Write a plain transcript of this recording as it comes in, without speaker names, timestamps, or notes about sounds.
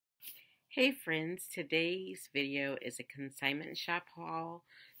Hey friends, today's video is a consignment shop haul.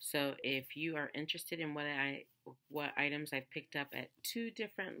 So if you are interested in what items I've picked up at two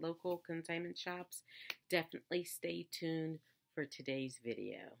different local consignment shops, definitely stay tuned for today's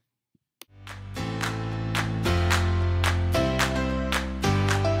video.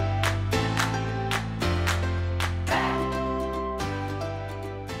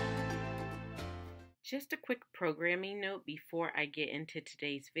 Just a quick programming note before I get into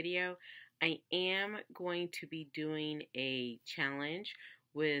today's video. I am going to be doing a challenge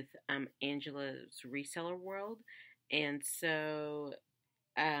with Angela's Reseller World. And so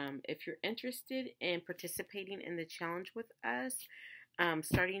if you're interested in participating in the challenge with us,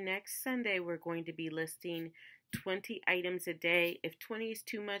 starting next Sunday, we're going to be listing 20 items a day. If 20 is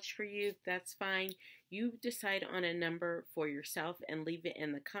too much for you, that's fine. You decide on a number for yourself and leave it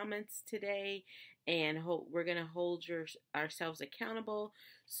in the comments today. And we're going to hold ourselves accountable.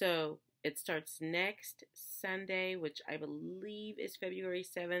 So it starts next Sunday, which I believe is February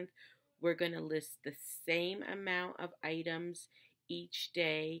 7th. We're going to list the same amount of items each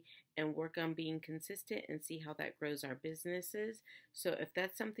day and work on being consistent and see how that grows our businesses. So if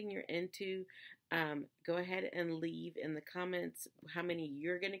that's something you're into, go ahead and leave in the comments how many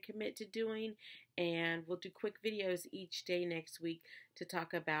you're going to commit to doing, and we'll do quick videos each day next week to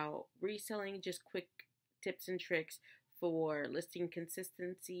talk about reselling, just quick tips and tricks for listing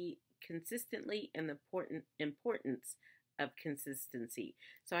consistently and the importance of consistency.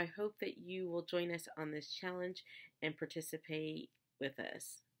 So I hope that you will join us on this challenge and participate with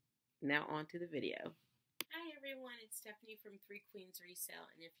us. Now on to the video. Hi everyone, it's Stephanie from Three Queens Resale,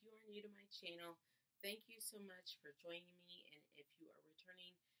 and if you are new to my channel, thank you so much for joining me, and if you are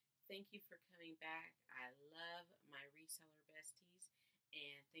returning, thank you for coming back. I love my reseller besties,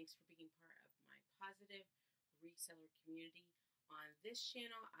 and thanks for being part of my positive reseller community. On this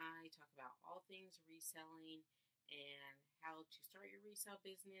channel, I talk about all things reselling and how to start your resale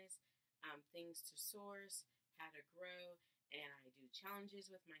business, things to source, how to grow, and I do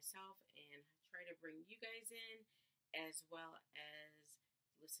challenges with myself and try to bring you guys in, as well as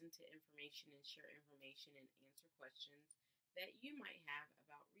listen to information and share information and answer questions that you might have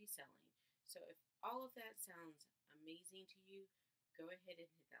about reselling. So if all of that sounds amazing to you, go ahead and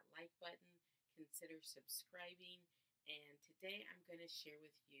hit that like button, consider subscribing, and today I'm going to share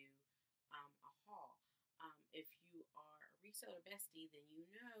with you a haul. If you are a reseller bestie, then you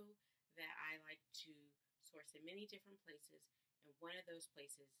know that I like to source in many different places, and one of those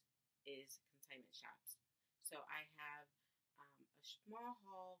places is consignment shops. So I have a small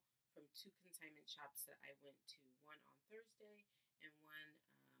haul from two consignment shops that I went to, one on Thursday and one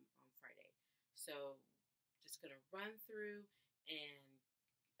on Friday. So just going to run through and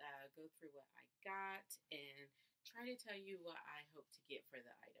go through what I got and try to tell you what I hope to get for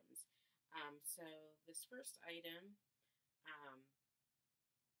the items. So this first item, I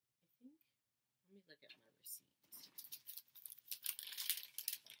think, let me look at my receipt.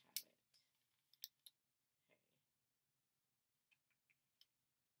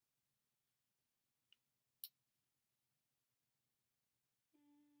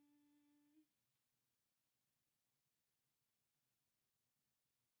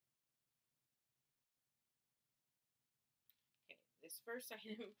 Okay, this first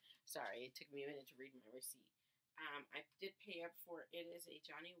item, sorry, it took me a minute to read my receipt. I did pay up for it. It is a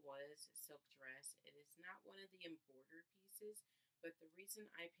Johnny Was silk dress. It is not one of the embroidered pieces, but the reason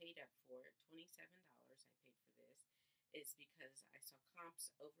I paid up for it, $27 I paid for this, is because I saw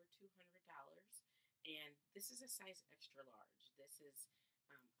comps over $200, and this is a size extra large. This is,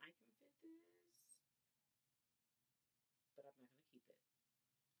 I can fit this, but I'm not going to keep it.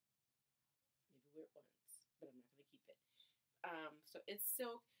 Maybe wear it once, but I'm not going to keep it. So it's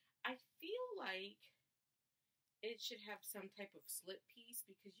silk. I feel like it should have some type of slip piece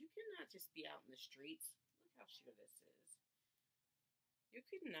because you cannot just be out in the streets. Look how sheer this is. You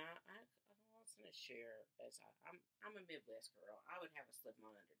could not. I wasn't a share as I'm a Midwest girl. I would have a slip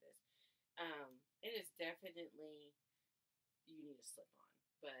on under this. It is definitely, you need a slip on,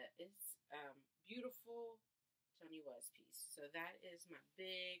 but it's beautiful Johnny Was piece. So that is my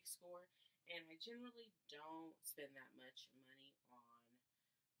big score, and I generally don't spend that much money on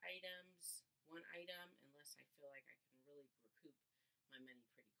items, one item, unless I feel like I can really recoup my money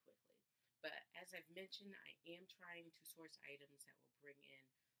pretty quickly. But as I've mentioned, I am trying to source items that will bring in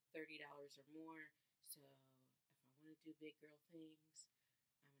 $30 or more. So if I want to do big girl things, I'm going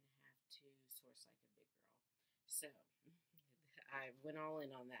to have to source like a big girl. So I went all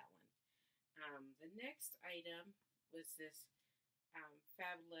in on that one. The next item was this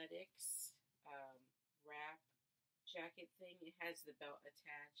Fabletics wrap jacket thing. It has the belt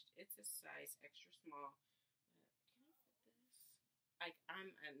attached. It's a size extra small. Can I fit this?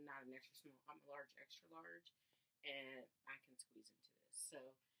 I'm not an extra small. I'm a large, extra large, and I can squeeze into this. So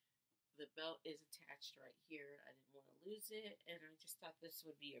the belt is attached right here. I didn't want to lose it, and I just thought this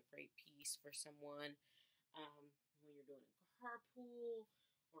would be a great piece for someone when you're doing a carpool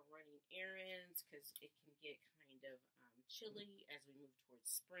or running errands, because it can get kind of chilly as we move towards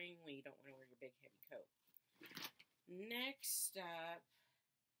spring when you don't want to wear your big heavy coat. Next up,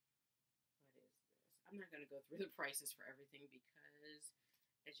 what is this? I'm not going to go through the prices for everything because,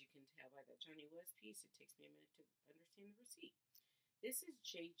 as you can tell by that Johnny West piece, it takes me a minute to understand the receipt. This is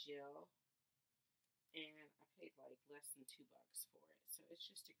J. Jill, and I paid like less than $2 for it. So it's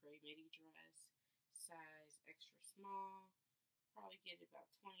just a gray midi dress, size extra small. Probably get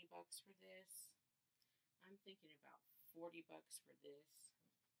about $20 for this. I'm thinking about $40 for this.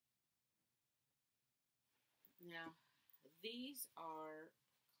 Now, these are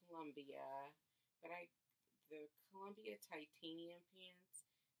Columbia, but the Columbia titanium pants,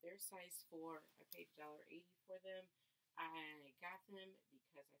 they're size 4. I paid $1.80 for them. I got them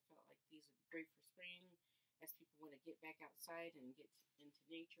because I felt like these would be great for spring, as people want to get back outside and get into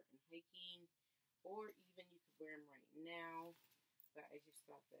nature and hiking, or even you could wear them right now. But I just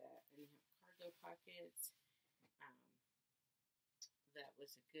thought that, and you have cargo pockets. That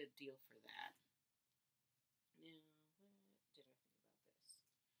was a good deal for that. Now, what did I think about this?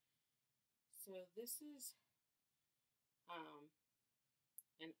 So this is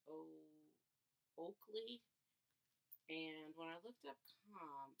an Oakley, and when I looked up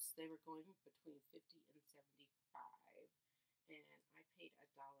comps, they were going between 50 and 75, and I paid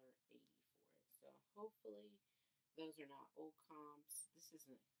 $1.80 for it. So hopefully those are not old comps. This is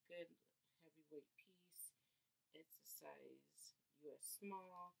a good heavyweight piece. It's a size US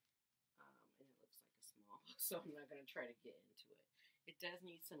small, and it looks like a small, so I'm not going to try to get into it. It does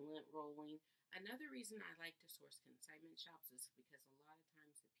need some lint rolling. Another reason I like to source consignment shops is because a lot of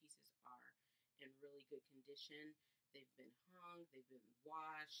times the pieces are in really good condition. They've been hung, they've been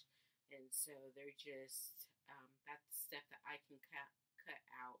washed, and so they're just, that's the step that I can cut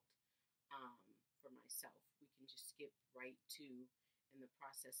out for myself. We can just skip right to, in the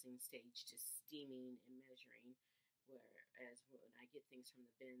processing stage, to steaming and measuring. Whereas when I get things from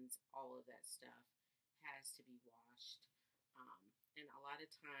the bins, all of that stuff has to be washed. And a lot of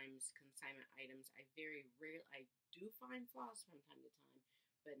times, consignment items, I do find flaws from time to time,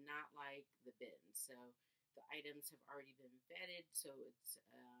 but not like the bins. So the items have already been vetted, so it's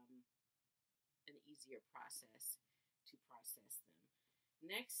an easier process to process them.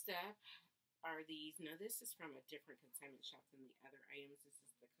 Next up are these. Now, this is from a different consignment shop than the other items. This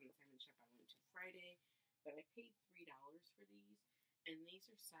is the consignment shop I went to Friday. But I paid $3 for these, and these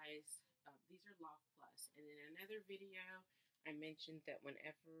are these are Loft Plus. And in another video, I mentioned that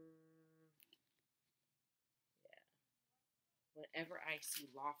whenever I see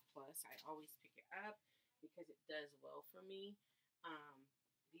Loft Plus, I always pick it up because it does well for me.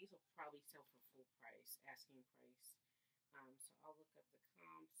 These will probably sell for full price, asking price. So I'll look up the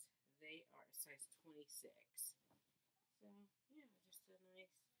comps. They are a size 26. So yeah, just a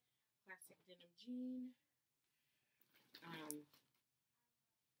nice classic denim jean.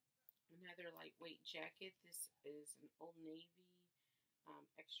 Another lightweight jacket. This is an Old Navy,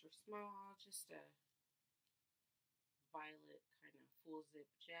 extra small, just a violet kind of full zip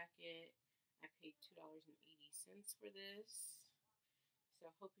jacket. I paid $2.80 for this. So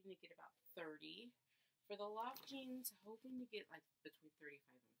hoping to get about 30. For the Loft jeans, hoping to get like between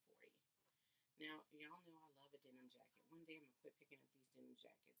 35 and 40. Now, y'all know I love a denim jacket. One day I'm going to quit picking up these denim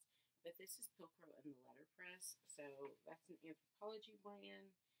jackets. But this is Pilcro in the letterpress. So that's an Anthropologie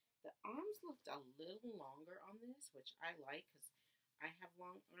brand. The arms looked a little longer on this, which I like because I have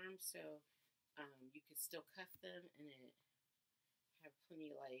long arms. So you could still cuff them and it have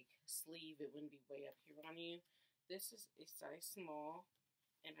plenty like sleeve. It wouldn't be way up here on you. This is a size small,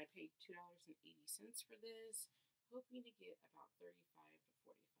 and I paid $2.80 for this, hoping to get about 35 to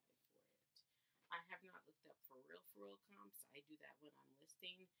 45 for it. I have not looked up for real comps. I do that when I'm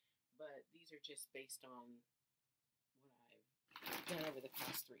listing, but these are just based on what I've done over the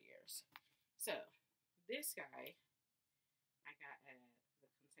past 3 years. So this guy I got at the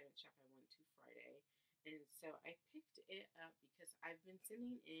consignment shop I went to Friday. And so I picked it up because I've been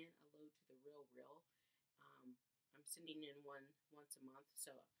sending in a load to the Real. I'm sending in one once a month,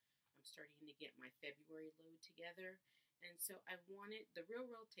 so I'm starting to get my February load together. And so I wanted, the Real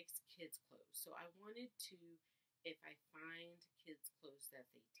takes kids' clothes. So I wanted to, if I find kids' clothes that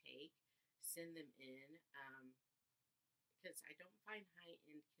they take, send them in. Because I don't find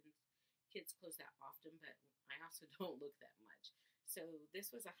high-end kids' clothes that often, but I also don't look that much. So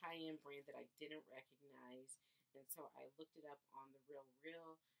this was a high-end brand that I didn't recognize, and so I looked it up on the Real.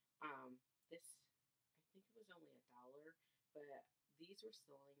 This, I think it was only $1, but these were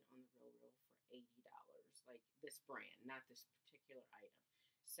selling on the Real for $80. Like this brand, not this particular item.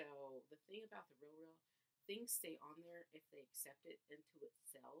 So the thing about the Real, things stay on there if they accept it until it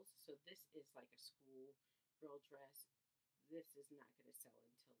sells. So this is like a school girl dress. This is not going to sell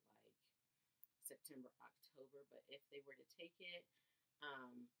until like September, October. But if they were to take it,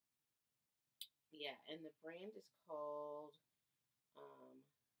 yeah, and the brand is called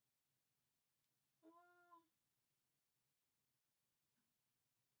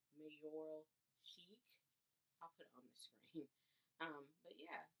Mayoral Chic. I'll put it on the screen. But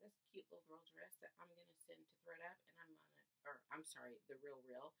yeah, that's a cute little girl dress that I'm gonna send to ThredUp, and I'm sorry, the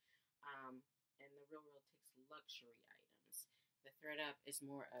Real. And the Real takes luxury items. The ThredUp is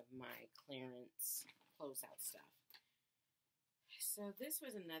more of my clearance closeout stuff. So this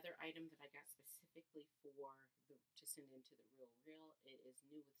was another item that I got specifically to send into the Real. It is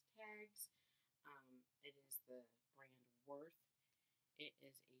new with tags. It is the brand Worth. It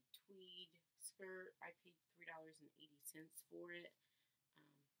is a tweed skirt. I paid $3.80 for it. Let's see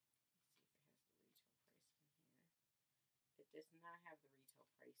if it has the retail price on here. It does not have the retail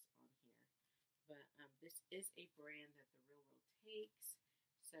price on here. But this is a brand that the Real takes.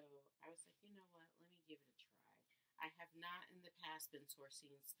 So I was like, you know what? Let me give it a try. I have not in the past been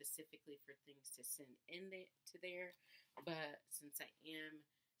sourcing specifically for things to send to there. But since I am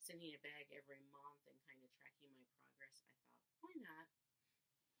sending a bag every month and kind of tracking my progress, I thought, why not?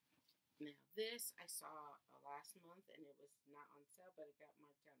 Now this I saw last month and it was not on sale, but it got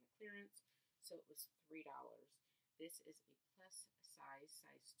marked down to clearance, so it was $3. This is a plus size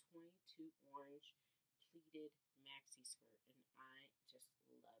 22 orange pleated maxi skirt, and I just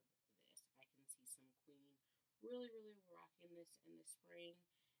love this. I can see some queen really rocking this in the spring,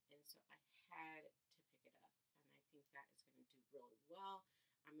 and so I had to pick it up, and I think that is going to do really well.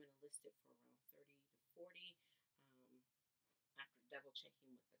 I'm going to list it for around 30 to 40 after double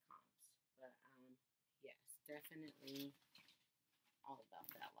checking with the comps. But yes, definitely all about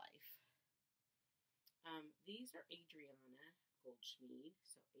that life. These are Adriana Goldschmied,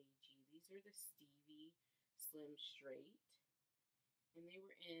 so AG. These are the Stevie Slim Straight, and they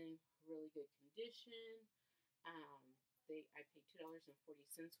were in really good condition. I paid $2.40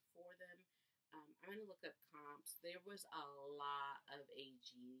 for them. I'm going to look up comps. There was a lot of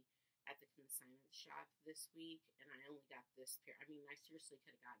AG at the consignment shop this week, and I only got this pair. I mean, I seriously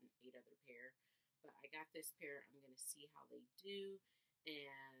could have gotten 8 other pair, but I got this pair. I'm going to see how they do,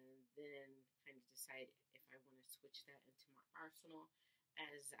 and then kind of decide if I want to switch that into my arsenal.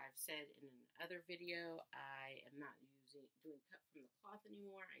 As I've said in another video, I am not doing cut from the cloth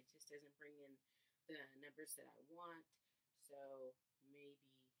anymore. It just doesn't bring in the numbers that I want, so maybe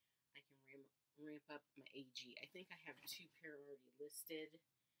I can ramp up my AG. I think I have 2 pair already listed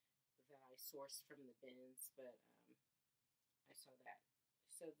that I sourced from the bins, but I saw that.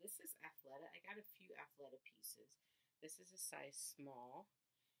 So this is Athleta. I got a few Athleta pieces. This is a size small,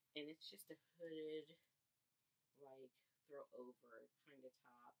 and it's just a hooded, like, throw over kind of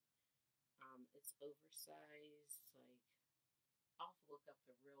top. It's oversized. Like, I'll look up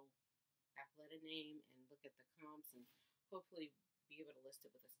the Real Athleta name and look at the comps and hopefully be able to list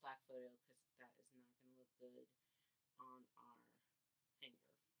it with a stock photo, because that is not going to look good on our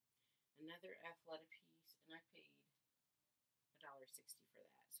hanger. Another Athleta piece, and I paid $1.60 for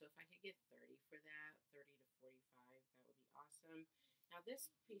that. So if I could get 30 for that, 30 to 45, that would be awesome. Now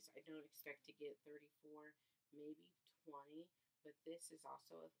this piece I don't expect to get 30 for, maybe 20, but this is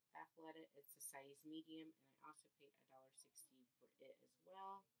also Athleta. It's a size medium, and I also paid $1.60 for it as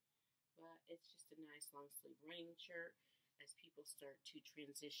well. But it's just a nice long sleeve running shirt as people start to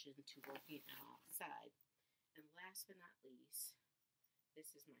transition to working outside. And last but not least,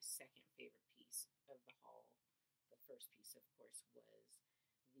 this is my second favorite piece of the haul. The first piece, of course, was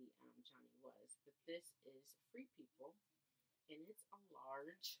the Johnny Was, but this is Free People, and it's a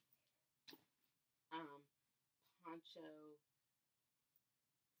large poncho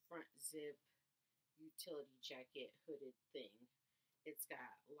front zip utility jacket hooded thing. It's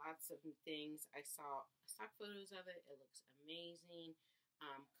got lots of things. I saw stock photos of it. It looks amazing.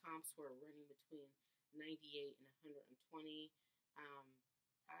 Comps were running between 98 and 120.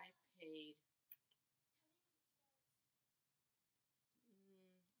 I paid,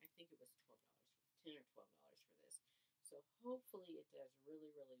 I think it was $10 or $12 for this. So hopefully it does really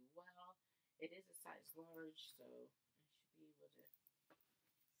well. It is a size large, so I should be able to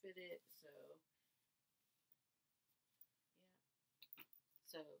fit it. So yeah.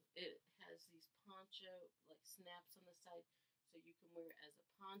 So it poncho, like snaps on the side, so you can wear it as a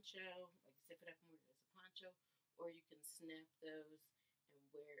poncho, like zip it up and wear it as a poncho, or you can snap those and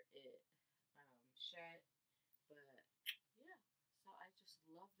wear it shut. But yeah, so I just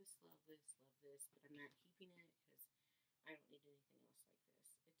love this, love this, love this, but I'm not keeping it because I don't need anything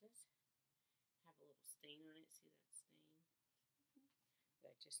else like this. It does have a little stain on it. See that stain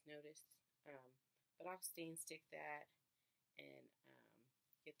that I just noticed? But I'll stain stick that and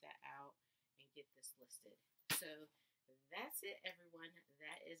get that out and get this listed. So that's it, everyone.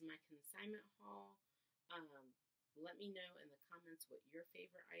 That is my consignment haul. Let me know in the comments what your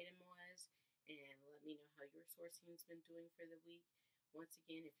favorite item was, and let me know how your sourcing's been doing for the week. Once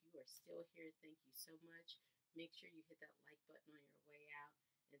again, if you are still here, thank you so much. Make sure you hit that like button on your way out.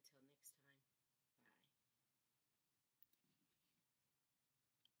 Until next time, bye.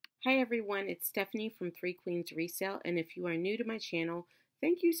 Hi everyone, it's Stephanie from Three Queens Resale, and if you are new to my channel,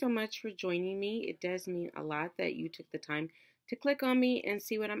 thank you so much for joining me. It does mean a lot that you took the time to click on me and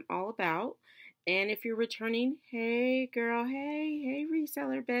see what I'm all about. And if you're returning, hey girl, hey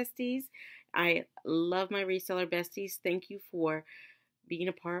reseller besties. I love my reseller besties. Thank you for being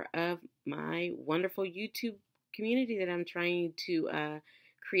a part of my wonderful YouTube community that I'm trying to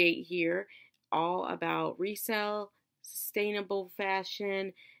create here, all about resale, sustainable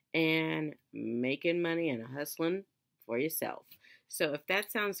fashion, and making money and hustling for yourself. So if that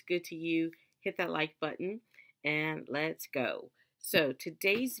sounds good to you, hit that like button and let's go. So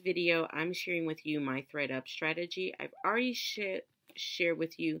today's video, I'm sharing with you my thread up strategy. I've already shared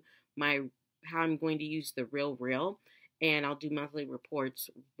with you how I'm going to use the real, and I'll do monthly reports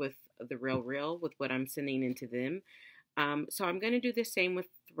with the real with what I'm sending into them. So I'm going to do the same with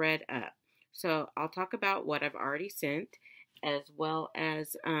thread up. So I'll talk about what I've already sent, as well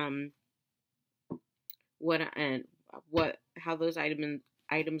as how those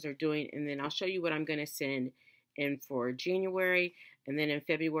items are doing, and then I'll show you what I'm going to send in for January, and then in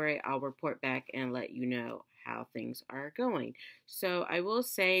February I'll report back and let you know how things are going. So I will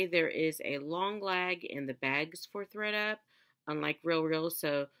say there is a long lag in the bags for thread up, unlike real,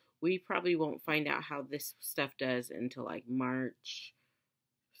 so we probably won't find out how this stuff does until like March.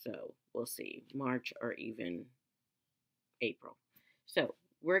 So we'll see, March or even April. So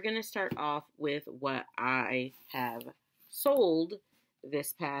we're going to start off with what I have sold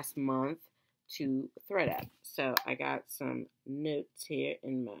this past month to ThreadUp. So I got some notes here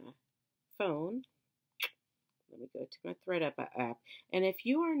in my phone. Let me go to my ThreadUp app. And if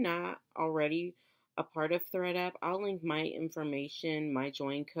you are not already a part of ThreadUp, I'll link my information, my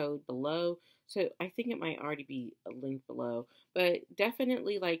join code below. So I think it might already be linked below. But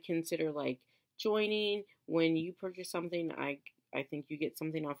definitely consider joining. When you purchase something, I think you get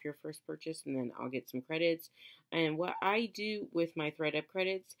something off your first purchase, and then I'll get some credits. And what I do with my ThreadUp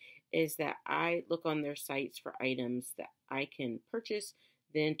credits is that I look on their sites for items that I can purchase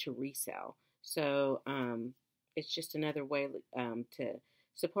then to resell. So it's just another way to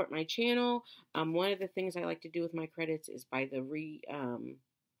support my channel. One of the things I like to do with my credits is buy the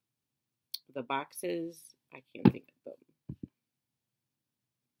boxes. I can't think of them.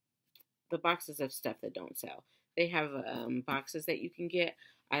 The boxes of stuff that don't sell. They have boxes that you can get.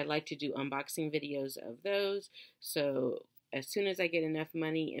 I like to do unboxing videos of those. So as soon as I get enough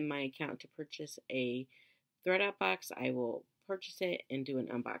money in my account to purchase a ThreadUp box, I will purchase it and do an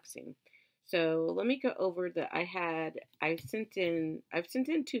unboxing. So let me go over I've sent in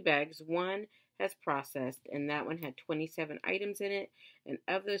 2 bags. One has processed, and that one had 27 items in it. And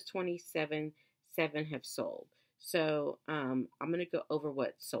of those 27, 7 have sold. So I'm going to go over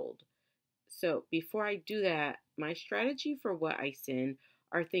what sold. So before I do that, my strategy for what I send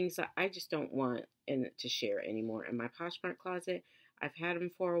are things that I just don't want to share anymore in my Poshmark closet. I've had them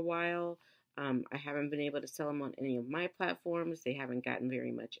for a while. I haven't been able to sell them on any of my platforms. They haven't gotten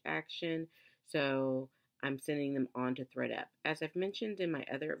very much action. So I'm sending them on to ThreadUp. As I've mentioned in my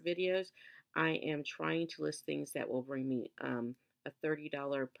other videos, I am trying to list things that will bring me a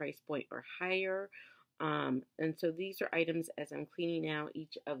 $30 price point or higher. And so these are items as I'm cleaning out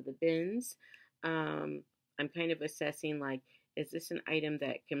each of the bins. I'm kind of assessing is this an item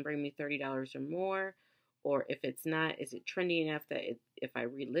that can bring me $30 or more? Or if it's not, is it trendy enough that if I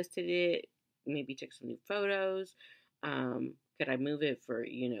relisted it, maybe took some new photos, could I move it for,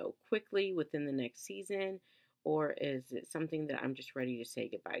 quickly within the next season? Or is it something that I'm just ready to say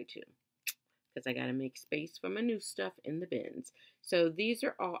goodbye to? Because I got to make space for my new stuff in the bins. So these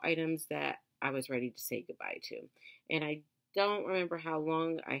are all items that I was ready to say goodbye to. And I don't remember how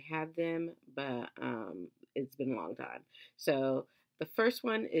long I had them, but it's been a long time. So the first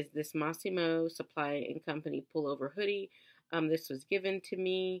one is this Massimo Supply and Company pullover hoodie. This was given to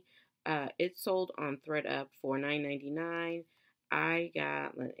me. It sold on ThreadUp for $9.99. I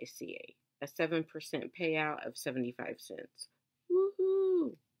got, let me see, a 7% payout of 75 cents.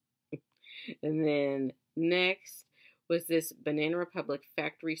 Woohoo! And then next was this Banana Republic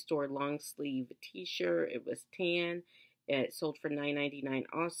factory store long sleeve t-shirt. It was tan. It sold for $9.99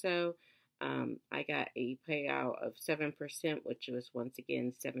 also. I got a payout of 7%, which was once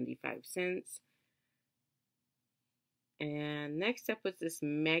again 75 cents. And next up was this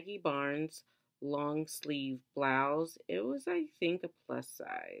Maggie Barnes long sleeve blouse. It was, I think, a plus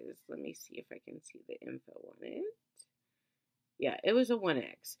size. Let me see if I can see the info on it. Yeah, it was a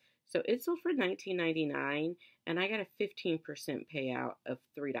 1X. So it sold for $19.99 and I got a 15% payout of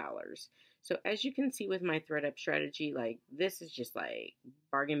 $3. So as you can see with my ThreadUp strategy, like this is just like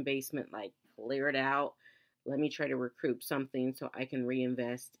bargain basement, like clear it out. Let me try to recoup something so I can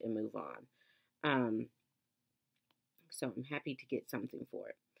reinvest and move on. So I'm happy to get something for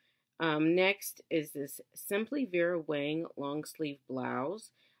it. Next is this Simply Vera Wang long sleeve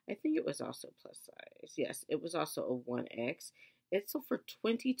blouse. I think it was also plus size. Yes, it was also a 1X. It sold for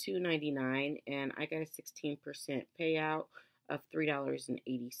 $22.99 and I got a 16% payout of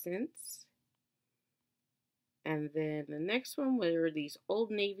 $3.80. And then the next one were these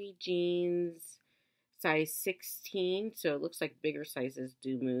Old Navy jeans, size 16. So it looks like bigger sizes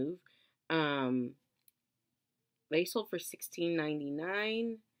do move. They sold for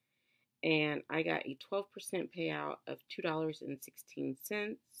 $16.99 and I got a 12% payout of $2.16.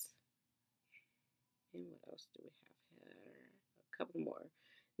 And what else do we have here? A couple more.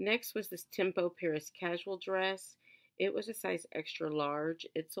 Next was this Tempo Paris casual dress. It was a size extra large.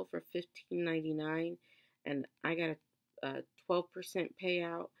 It sold for $15.99 and I got a 12%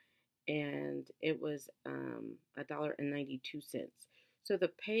 payout and it was $1.92. So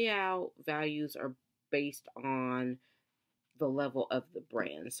the payout values are based on the level of the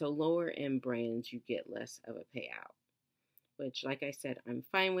brand. So lower end brands, you get less of a payout, which like I said, I'm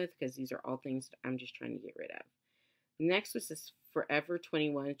fine with because these are all things that I'm just trying to get rid of. Next was this Forever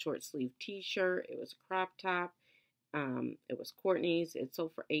 21 short sleeve t-shirt. It was a crop top. It was Courtney's. It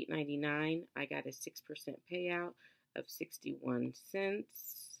sold for $8.99. I got a 6% payout of 61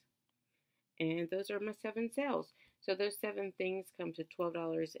 cents. And those are my 7 sales. So those 7 things come to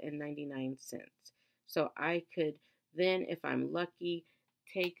 $12.99. So I could then, if I'm lucky,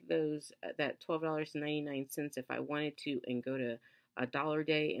 take those that $12.99 if I wanted to and go to a dollar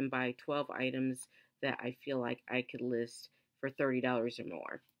day and buy 12 items that I feel like I could list for $30 or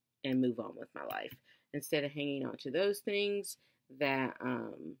more and move on with my life instead of hanging on to those things that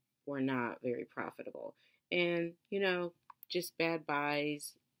were not very profitable. And, you know, just bad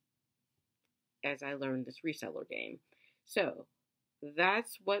buys as I learned this reseller game. So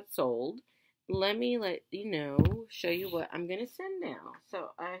that's what sold. Let me show you what I'm going to send now.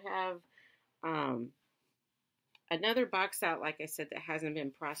 So I have another box out, like I said, that hasn't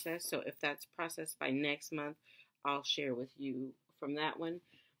been processed. So if that's processed by next month, I'll share with you from that one.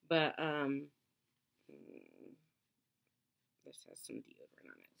 But this has some deodorant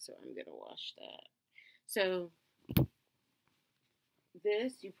on it, so I'm going to wash that. So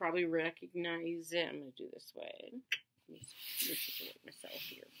this, you probably recognize it. I'm going to do this way. Let me situate myself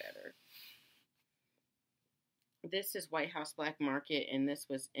here better. This is White House Black Market, and this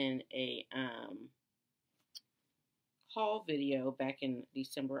was in a haul video back in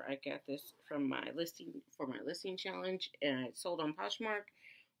December. I got this from my listing challenge, and it sold on Poshmark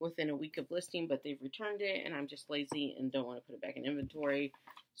within a week of listing, but they've returned it, and I'm just lazy and don't want to put it back in inventory,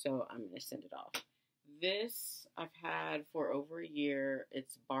 so I'm going to send it off. This I've had for over a year.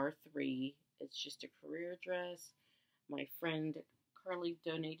 It's bar 3. It's just a career dress. My friend Carly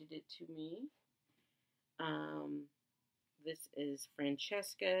donated it to me. This is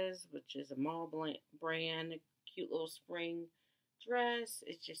Francesca's, which is a mall brand, a cute little spring dress.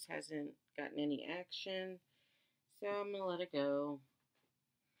 It just hasn't gotten any action, so I'm gonna let it go.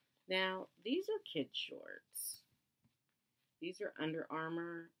 Now, these are kid shorts. These are Under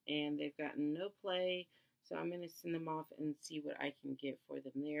Armour, and they've gotten no play, so I'm gonna send them off and see what I can get for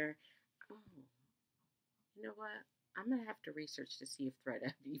them there. Oh, you know what? I'm gonna have to research to see if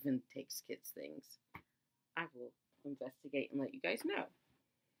ThreadUp even takes kids things. I will investigate and let you guys know.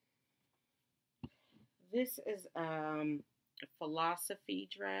 This is a philosophy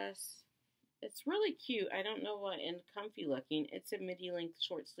dress. It's really cute. I don't know what, and comfy looking. It's a midi length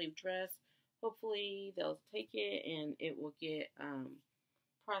short sleeve dress. Hopefully they'll take it and it will get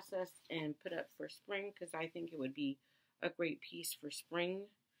processed and put up for spring, because I think it would be a great piece for spring.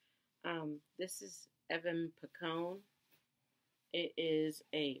 This is Evan Picone. It is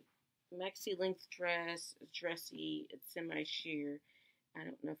a maxi length dress. It's dressy. It's semi sheer. I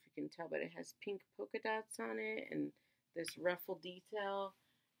don't know if you can tell, but it has pink polka dots on it and this ruffle detail.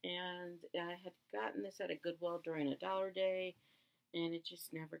 And I had gotten this at a Goodwill during a dollar day, and it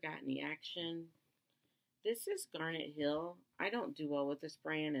just never got any action. This is Garnet Hill. I don't do well with this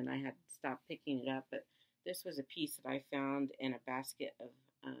brand, and I had to stop picking it up, but this was a piece that I found in a basket of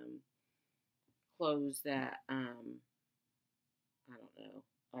clothes that, I don't know,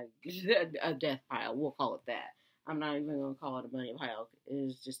 like a death pile. We'll call it that. I'm not even going to call it a money pile. It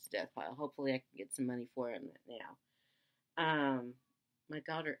is just a death pile. Hopefully I can get some money for it now. My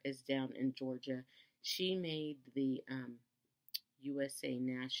daughter is down in Georgia. She made the USA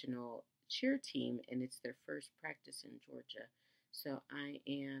National cheer team, and it's their first practice in Georgia. So I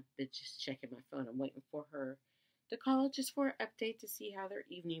am just checking my phone. I'm waiting for her to call just for an update to see how their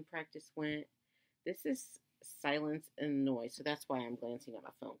evening practice went. This is silence and noise, so that's why I'm glancing at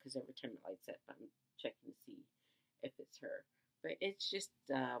my phone, because every time it lights up, I'm checking to see if it's her. But it's just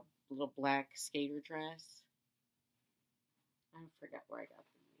a little black skater dress. I forgot where I got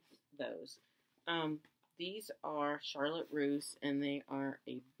those. These are Charlotte Russe, and they are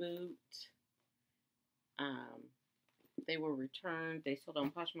a boot. They were returned. They sold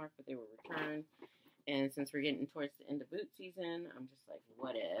on Poshmark, but they were returned. And since we're getting towards the end of boot season, I'm just like,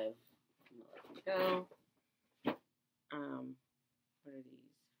 whatever. I'm gonna let them go. What are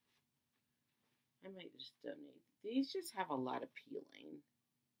these? I might just donate. These just have a lot of peeling,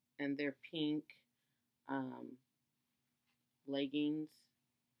 and they're pink leggings.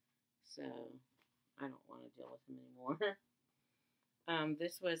 So I don't want to deal with them anymore.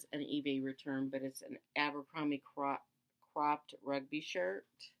 This was an eBay return, but it's an Abercrombie cropped rugby shirt.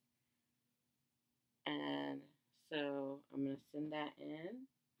 And so I'm going to send that in.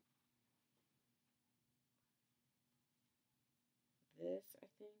 This, I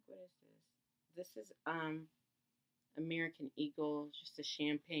think, what is this? This is American Eagle, just a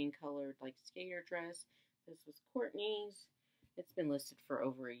champagne colored like skater dress. This was Courtney's. It's been listed for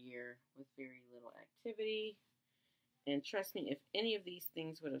over a year with very little activity. And trust me, if any of these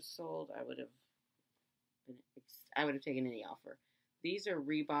things would have sold, I would have taken any offer. These are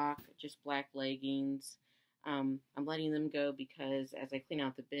Reebok, just black leggings. I'm letting them go because as I clean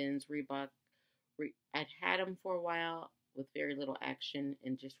out the bins, Reebok, I'd had them for a while with very little action,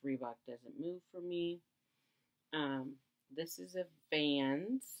 and just Reebok doesn't move for me. This is a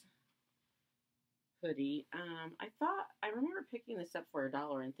Vans hoodie. I remember picking this up for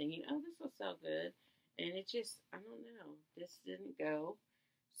 $1 and thinking, oh, this will sell good. And it just, I don't know, this didn't go.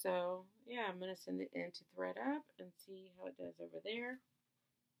 So, yeah, I'm going to send it in to ThredUp and see how it does over there.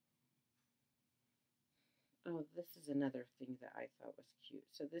 Oh, this is another thing that I thought was cute.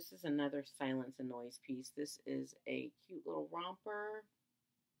 So this is another silence and noise piece. This is a cute little romper.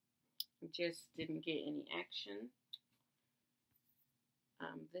 Just didn't get any action.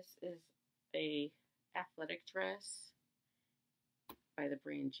 This is a athletic dress by the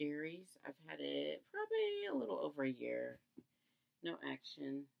brand Jerry's. I've had it probably a little over a year. No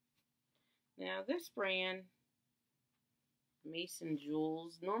action. Now this brand, Mason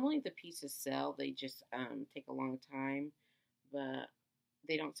Jewels, normally the pieces sell. They just take a long time, but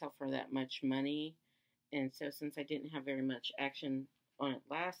they don't sell for that much money. And so since I didn't have very much action on it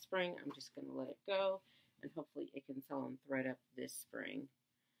last spring, I'm just going to let it go, and hopefully it can sell on ThredUp this spring.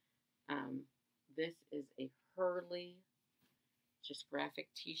 This is a Hurley, just graphic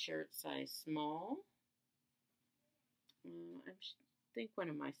t-shirt, size small. I think one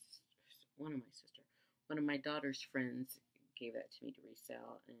of my daughter's friends gave that to me to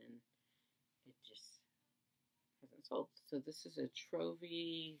resell, and it just hasn't sold. So this is a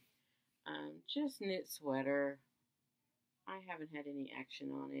Trovy, just knit sweater. I haven't had any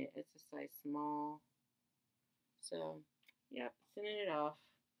action on it. It's a size small. So, yep, sending it off.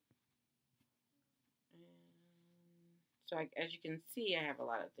 So as you can see, I have a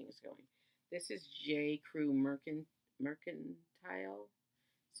lot of things going. This is J. Crew Mercantile,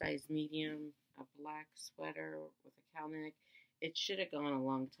 size medium, a black sweater with a cow neck. It should have gone a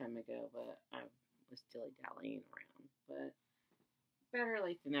long time ago, but I was dilly-dallying around. But better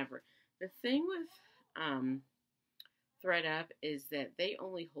late than never. The thing with ThredUp is that they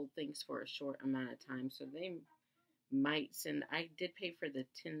only hold things for a short amount of time, so they might send. I did pay for the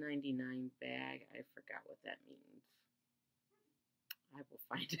 $10.99 bag. I forgot what that means. I will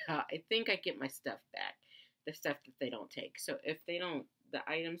find out. I think I get my stuff back, the stuff that they don't take. So if they don't, the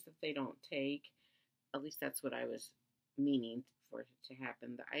items that they don't take, at least that's what I was meaning for it to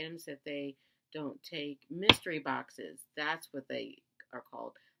happen. The items that they don't take, mystery boxes, that's what they are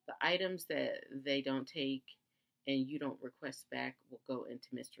called. The items that they don't take and you don't request back will go into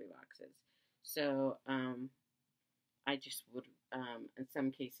mystery boxes. So I just would in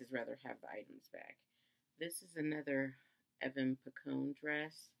some cases, rather have the items back. This is another Evan Pacone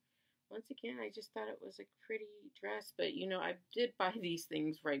dress. Once again, I just thought it was a pretty dress, but you know, I did buy these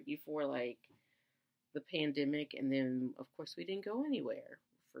things right before like the pandemic, and then of course we didn't go anywhere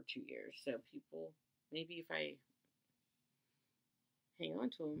for 2 years. So people, maybe if I hang on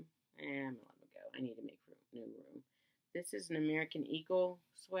to them, I'm gonna let them go. I need to make new room. This is an American Eagle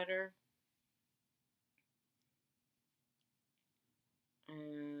sweater,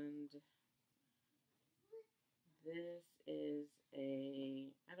 and this is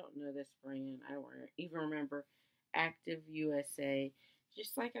I don't know this brand. I don't even remember. Active USA.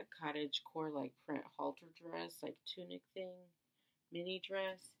 Just like a cottage core, like print halter dress, like tunic thing, mini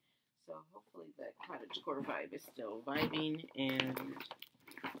dress. So hopefully that cottage core vibe is still vibing. And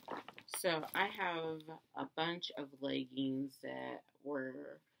so I have a bunch of leggings that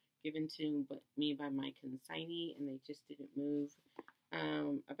were given to me by my consignee, and they just didn't move.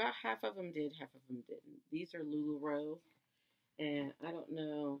 About half of them did, half of them didn't. These are LuLaRoe, and I don't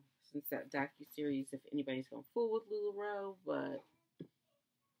know, since that docu-series, if anybody's gonna fool with LuLaRoe, but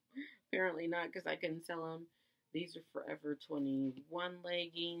apparently not, because I couldn't sell them. These are Forever 21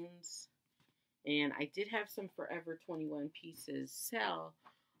 leggings, and I did have some Forever 21 pieces sell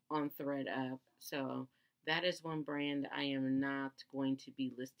on ThreadUp, so that is one brand I am not going to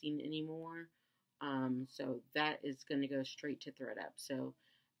be listing anymore. So that is going to go straight to ThreadUp. So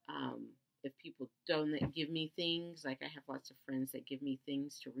if people don't give me things, like I have lots of friends that give me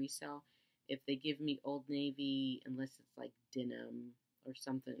things to resell, if they give me Old Navy, unless it's like denim or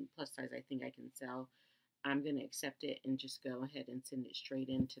something plus size I think I can sell, I'm going to accept it and just go ahead and send it straight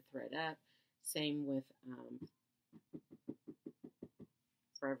into ThreadUp. Same with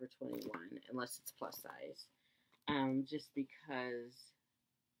Forever 21, unless it's plus size. Just because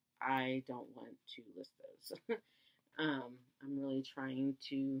I don't want to list those. I'm really trying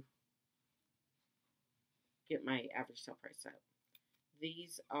to get my average sale price up.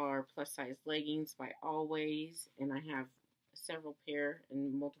 These are plus size leggings by Always, and I have several pair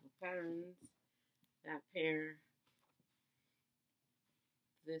in multiple patterns. That pair,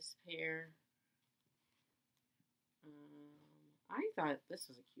 this pair. I thought this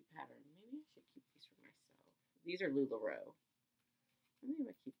was a cute pattern. Maybe I should keep these for myself. These are LuLaRoe. I think I'm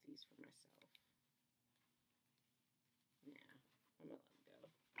going to keep these for myself. Yeah, I'm going to let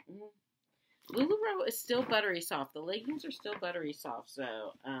them go. LuLaRoe is still buttery soft. The leggings are still buttery soft.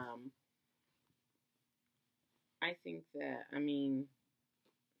 So, I think that, I mean,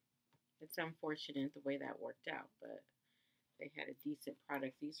 it's unfortunate the way that worked out, but they had a decent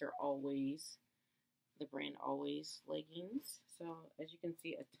product. These are Always, the brand Always leggings. So, as you can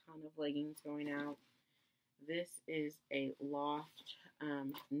see, a ton of leggings going out. This is a loft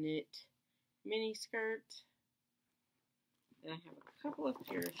knit mini skirt. And I have a couple of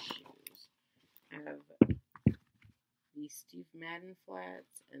pair of shoes. I have these Steve Madden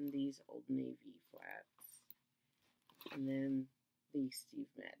flats and these Old Navy flats. And then these Steve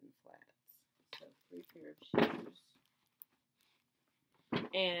Madden flats. So 3 pair of shoes.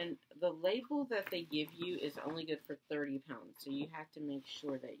 And the label that they give you is only good for 30 pounds. So you have to make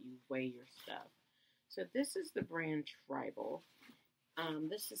sure that you weigh your stuff. So this is the brand Tribal.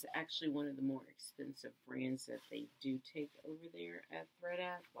 This is actually one of the more expensive brands that they do take over there at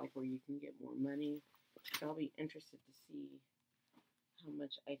ThreadUp, like where you can get more money. So I'll be interested to see how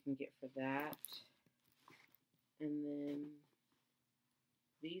much I can get for that. And then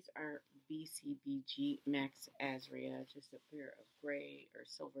these are BCBG Max Azria, just a pair of gray or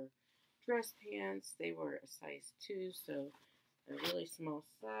silver dress pants. They were a size 2, so a really small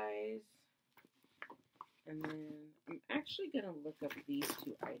size. And then I'm actually going to look up these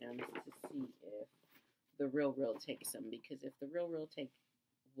 2 items to see if the Real takes them. Because if the Real will take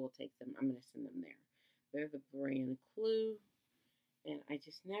them, I'm going to send them there. They're the brand Clue. And I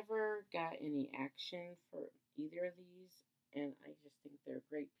just never got any action for either of these. And I just think they're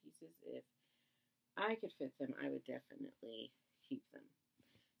great pieces. If I could fit them, I would definitely keep them.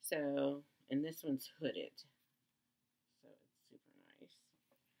 So, and this one's hooded. So it's super nice.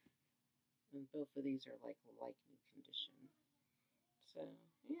 And both of these are like new condition. So,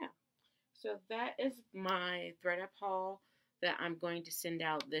 yeah. So that is my ThreadUp haul that I'm going to send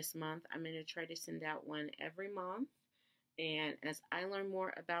out this month. I'm going to try to send out one every month. And as I learn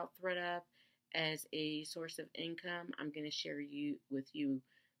more about ThreadUp as a source of income, I'm going to share with you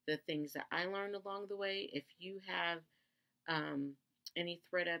the things that I learned along the way. If you have any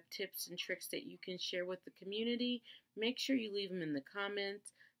ThreadUp tips and tricks that you can share with the community, make sure you leave them in the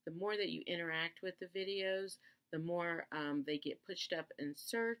comments. The more that you interact with the videos, the more they get pushed up in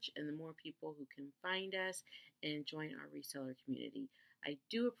search, and the more people who can find us and join our reseller community. I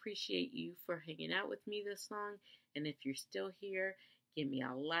do appreciate you for hanging out with me this long, and if you're still here, give me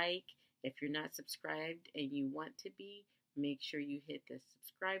a like. If you're not subscribed and you want to be, make sure you hit the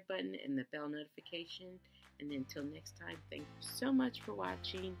subscribe button and the bell notification. And until next time, thank you so much for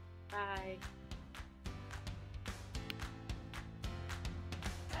watching. Bye.